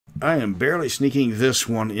I am barely sneaking this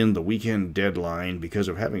one in the weekend deadline because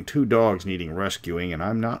of having 2 dogs needing rescuing, and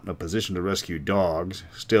I'm not in a position to rescue dogs.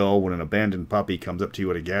 Still, when an abandoned puppy comes up to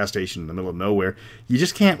you at a gas station in the middle of nowhere, you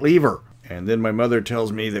just can't leave her. And then my mother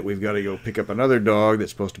tells me that we've got to go pick up another dog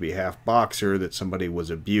that's supposed to be half boxer that somebody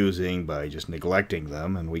was abusing by just neglecting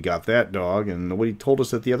them, and we got that dog, and nobody told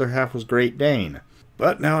us that the other half was Great Dane.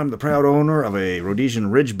 But now I'm the proud owner of a Rhodesian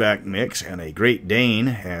Ridgeback mix and a Great Dane,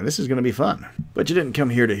 and this is going to be fun. But you didn't come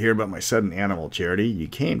here to hear about my sudden animal charity. You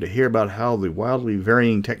came to hear about how the wildly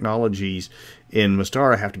varying technologies in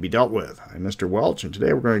Mystara have to be dealt with. I'm Mr. Welch, and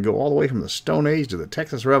today we're going to go all the way from the Stone Age to the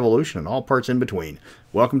Texas Revolution and all parts in between.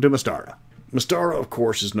 Welcome to Mystara. Mystara, of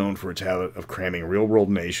course, is known for its habit of cramming real-world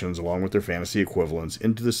nations along with their fantasy equivalents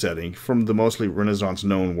into the setting, from the mostly Renaissance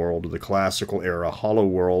known world to the classical era Hollow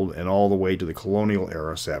World and all the way to the colonial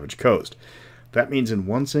era Savage Coast. That means in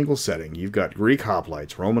one single setting, you've got Greek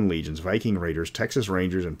Hoplites, Roman legions, Viking raiders, Texas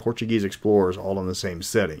Rangers, and Portuguese explorers all in the same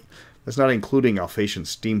setting. That's not including Alphatian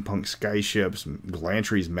steampunk skyships,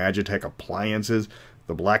 Glantry's Magitech appliances,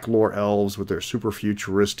 the Black Lore elves with their super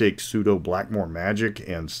futuristic pseudo-Blackmore magic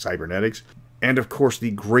and cybernetics, and of course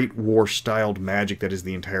the Great War-styled magic that is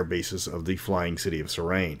the entire basis of the flying city of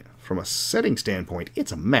Serraine. From a setting standpoint,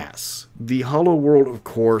 it's a mess. The Hollow World, of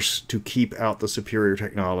course, to keep out the superior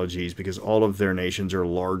technologies, because all of their nations are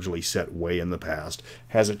largely set way in the past,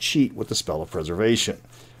 has a cheat with the spell of preservation.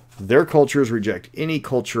 Their cultures reject any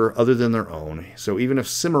culture other than their own, so even if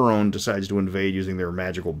Cimarron decides to invade using their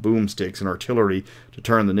magical boomsticks and artillery to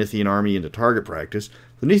turn the Nithian army into target practice,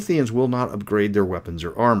 the Nithians will not upgrade their weapons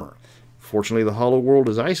or armor. Fortunately, the Hollow World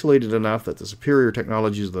is isolated enough that the superior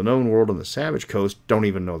technologies of the known world on the Savage Coast don't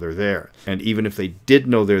even know they're there. And even if they did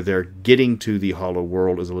know they're there, getting to the Hollow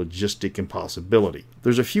World is a logistic impossibility.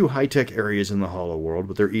 There's a few high-tech areas in the Hollow World,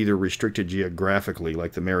 but they're either restricted geographically,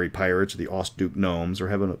 like the Merry Pirates or the Ostduke Gnomes, or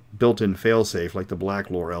have a built-in failsafe like the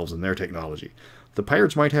Black Lore Elves and their technology. The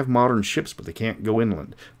pirates might have modern ships, but they can't go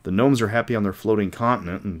inland. The gnomes are happy on their floating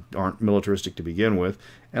continent and aren't militaristic to begin with,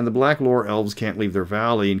 and the Black Lore elves can't leave their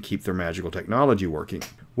valley and keep their magical technology working.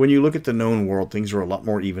 When you look at the known world, things are a lot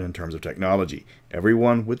more even in terms of technology.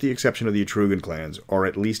 Everyone, with the exception of the Etruscan clans, are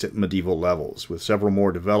at least at medieval levels, with several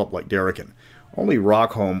more developed like Darrican. Only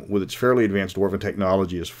Rockholm, with its fairly advanced dwarven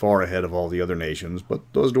technology, is far ahead of all the other nations, but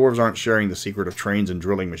those dwarves aren't sharing the secret of trains and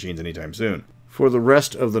drilling machines anytime soon. For the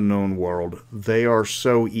rest of the known world, they are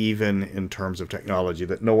so even in terms of technology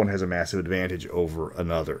that no one has a massive advantage over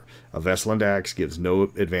another. A Vesland axe gives no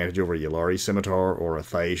advantage over a Yalari scimitar or a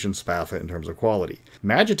Thaetian spatha in terms of quality.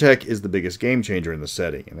 Magitech is the biggest game changer in the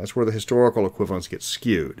setting, and that's where the historical equivalents get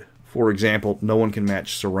skewed. For example, no one can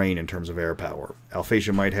match Serraine in terms of air power.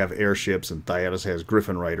 Alphatia might have airships and Thyatis has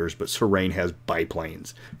griffin riders, but Serraine has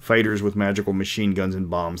biplanes. Fighters with magical machine guns and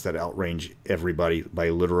bombs that outrange everybody by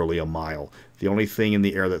literally a mile. The only thing in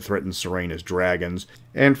the air that threatens Serraine is dragons.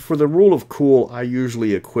 And for the rule of cool, I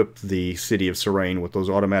usually equip the city of Serraine with those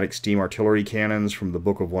automatic steam artillery cannons from the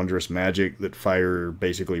Book of Wondrous Magic that fire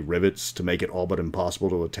basically rivets to make it all but impossible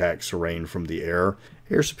to attack Serraine from the air.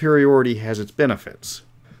 Air superiority has its benefits.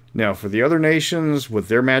 Now, for the other nations, with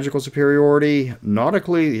their magical superiority,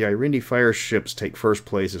 nautically, the Irendi fire ships take first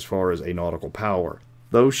place as far as a nautical power.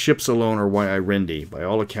 Those ships alone are why Irendi, by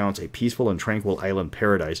all accounts a peaceful and tranquil island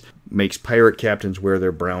paradise, makes pirate captains wear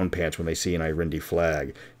their brown pants when they see an Irendi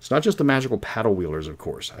flag. It's not just the magical paddle wielders, of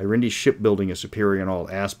course. Irendi's shipbuilding is superior in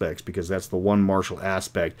all aspects because that's the one martial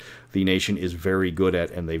aspect the nation is very good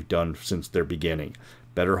at and they've done since their beginning.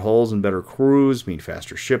 Better hulls and better crews mean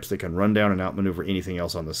faster ships that can run down and outmaneuver anything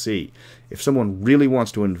else on the sea. If someone really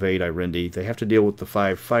wants to invade Irendi, they have to deal with the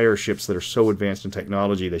 5 fire ships that are so advanced in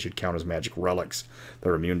technology they should count as magic relics.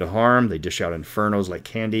 They're immune to harm, they dish out infernos like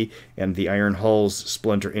candy, and the iron hulls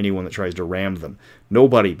splinter anyone that tries to ram them.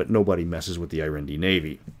 Nobody, but nobody, messes with the Irendi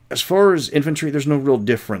Navy. As far as infantry, there's no real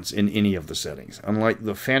difference in any of the settings. Unlike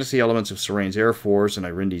the fantasy elements of Serraine's Air Force and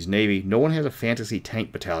Irendi's Navy, no one has a fantasy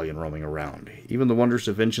tank battalion roaming around. Even the Wondrous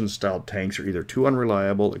Invention-styled tanks are either too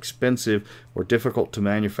unreliable, expensive, or difficult to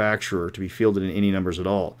manufacture to be fielded in any numbers at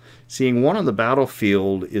all. Seeing one on the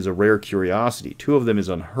battlefield is a rare curiosity. 2 of them is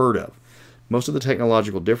unheard of. Most of the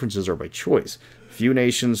technological differences are by choice. Few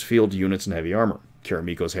nations field units in heavy armor.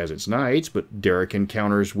 Keramikos has its knights, but Darrican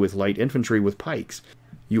counters with light infantry with pikes.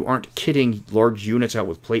 You aren't kitting large units out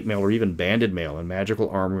with plate mail or even banded mail, and magical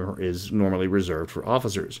armor is normally reserved for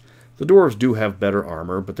officers. The dwarves do have better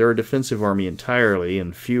armor, but they're a defensive army entirely,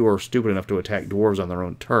 and few are stupid enough to attack dwarves on their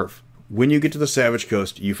own turf. When you get to the Savage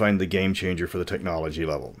Coast, you find the game changer for the technology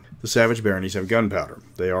level. The Savage Baronies have gunpowder.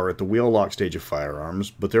 They are at the wheel-lock stage of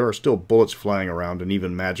firearms, but there are still bullets flying around and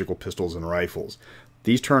even magical pistols and rifles.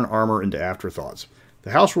 These turn armor into afterthoughts.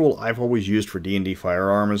 The house rule I've always used for D&D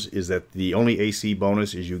firearms is that the only AC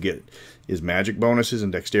bonus you get is magic bonuses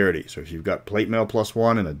and dexterity. So if you've got plate mail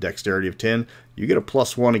 +1 and a dexterity of 10, you get a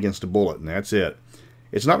 +1 against a bullet, and that's it.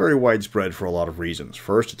 It's not very widespread for a lot of reasons.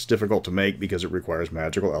 First, it's difficult to make because it requires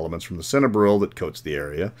magical elements from the cinnabril that coats the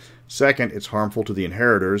area. Second, it's harmful to the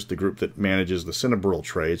inheritors, the group that manages the cinnabril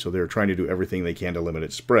trade, so they're trying to do everything they can to limit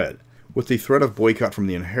its spread. With the threat of boycott from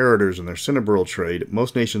the inheritors and their cinnabril trade,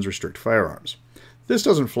 most nations restrict firearms. This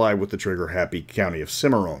doesn't fly with the trigger-happy county of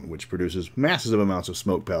Serraine, which produces massive amounts of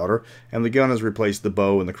smoke powder, and the gun has replaced the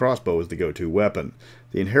bow and the crossbow as the go-to weapon.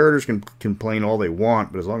 The inheritors can complain all they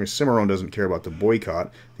want, but as long as Serraine doesn't care about the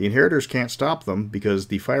boycott, the inheritors can't stop them because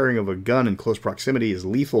the firing of a gun in close proximity is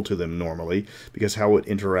lethal to them normally because how it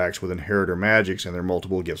interacts with inheritor magics and their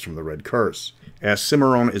multiple gifts from the Red Curse. As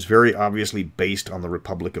Serraine is very obviously based on the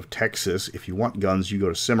Republic of Texas, if you want guns, you go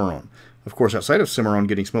to Serraine. Of course, outside of Serraine,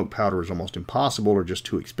 getting smoke powder is almost impossible or just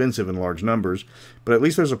too expensive in large numbers, but at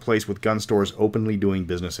least there's a place with gun stores openly doing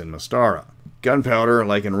business in Mystara. Gunpowder,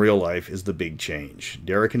 like in real life, is the big change.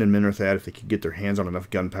 Darrican and Mystara, if they could get their hands on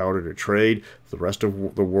enough gunpowder to trade, the rest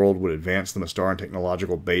of the world would advance the Mystaran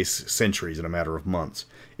technological base centuries in a matter of months.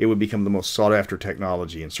 It would become the most sought-after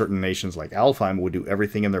technology, and certain nations like Alfheim would do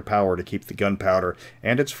everything in their power to keep the gunpowder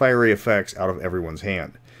and its fiery effects out of everyone's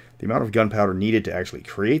hand. The amount of gunpowder needed to actually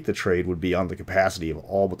create the trade would be beyond the capacity of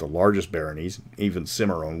all but the largest baronies. Even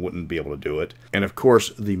Serraine wouldn't be able to do it. And of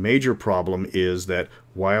course, the major problem is that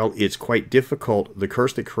while it's quite difficult, the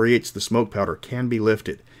curse that creates the smoke powder can be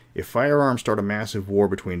lifted. If firearms start a massive war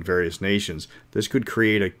between various nations, this could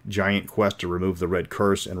create a giant quest to remove the Red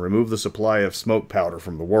Curse and remove the supply of smoke powder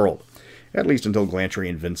from the world. At least until Glantry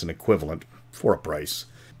invents an equivalent, for a price.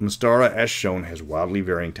 Mystara, as shown, has wildly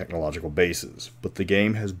varying technological bases, but the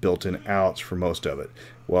game has built-in outs for most of it.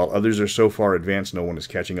 While others are so far advanced no one is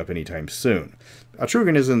catching up anytime soon.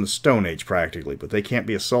 Autrugan is in the Stone Age practically, but they can't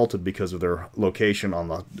be assaulted because of their location on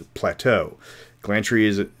the plateau. Glantry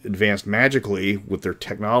is advanced magically with their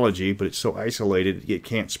technology, but it's so isolated it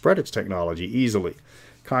can't spread its technology easily.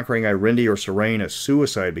 Conquering Irendi or Serraine is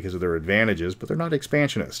suicide because of their advantages, but they're not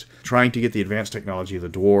expansionist. Trying to get the advanced technology of the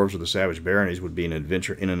dwarves or the savage baronies would be an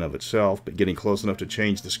adventure in and of itself, but getting close enough to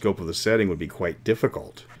change the scope of the setting would be quite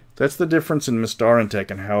difficult. That's the difference in Mystaran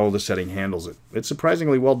tech and how the setting handles it. It's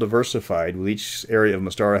surprisingly well diversified, with each area of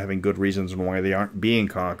Mystara having good reasons on why they aren't being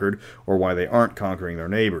conquered, or why they aren't conquering their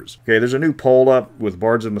neighbors. Okay, there's a new poll up, with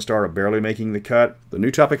Bards of Mystara barely making the cut. The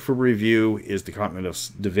new topic for review is the continent of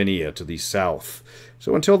Divinia to the south.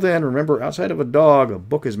 So until then, remember, outside of a dog, a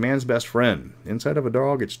book is man's best friend. Inside of a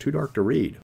dog, it's too dark to read.